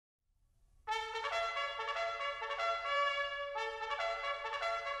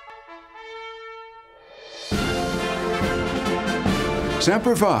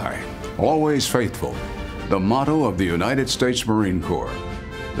Semper Fi, always faithful, the motto of the United States Marine Corps,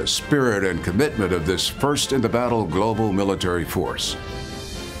 the spirit and commitment of this first-in-the-battle global military force.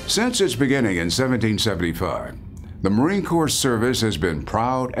 Since its beginning in 1775, the Marine Corps service has been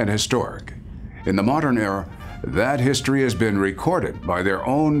proud and historic. In the modern era, that history has been recorded by their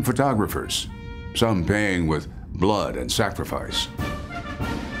own photographers, some paying with blood and sacrifice.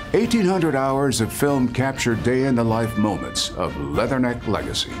 1,800 hours of film captured day-in-the-life moments of Leatherneck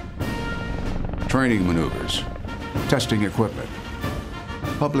legacy. Training maneuvers, testing equipment,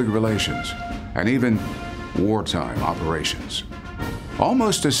 public relations, and even wartime operations.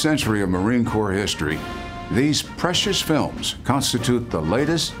 Almost a century of Marine Corps history, these precious films constitute the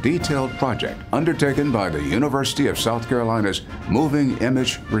latest detailed project undertaken by the University of South Carolina's Moving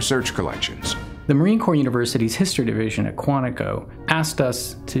Image Research Collections. The Marine Corps University's History Division at Quantico asked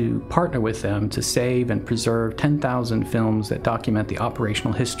us to partner with them to save and preserve 10,000 films that document the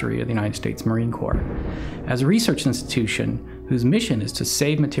operational history of the United States Marine Corps. As a research institution whose mission is to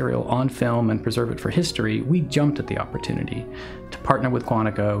save material on film and preserve it for history, we jumped at the opportunity to partner with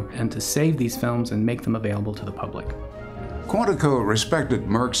Quantico and to save these films and make them available to the public. Quantico respected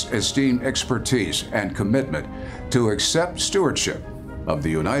MIRC's esteemed expertise and commitment to accept stewardship of the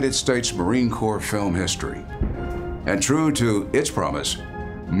United States Marine Corps film history. And true to its promise,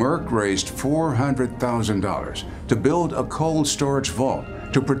 MIRC raised $400,000 to build a cold storage vault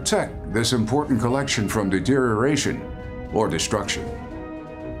to protect this important collection from deterioration or destruction.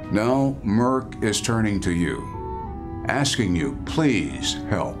 Now MIRC is turning to you, asking you, please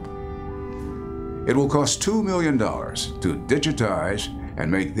help. It will cost $2 million to digitize and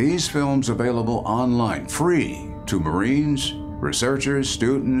make these films available online, free to Marines, researchers,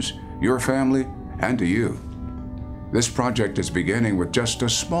 students, your family, and to you. This project is beginning with just a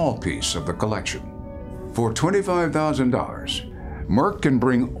small piece of the collection. For $25,000, MIRC can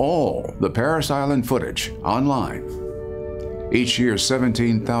bring all the Parris Island footage online. Each year,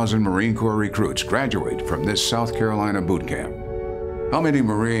 17,000 Marine Corps recruits graduate from this South Carolina boot camp. How many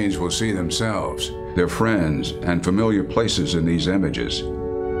Marines will see themselves, their friends, and familiar places in these images?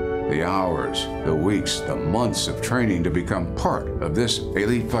 The hours, the weeks, the months of training to become part of this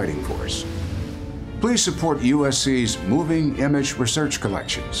elite fighting force. Please support UofSC's Moving Image Research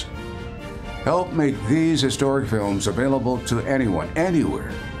Collections. Help make these historic films available to anyone,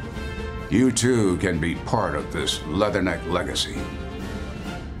 anywhere. You too can be part of this Leatherneck legacy.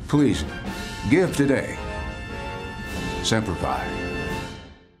 Please, give today. Semper Fi.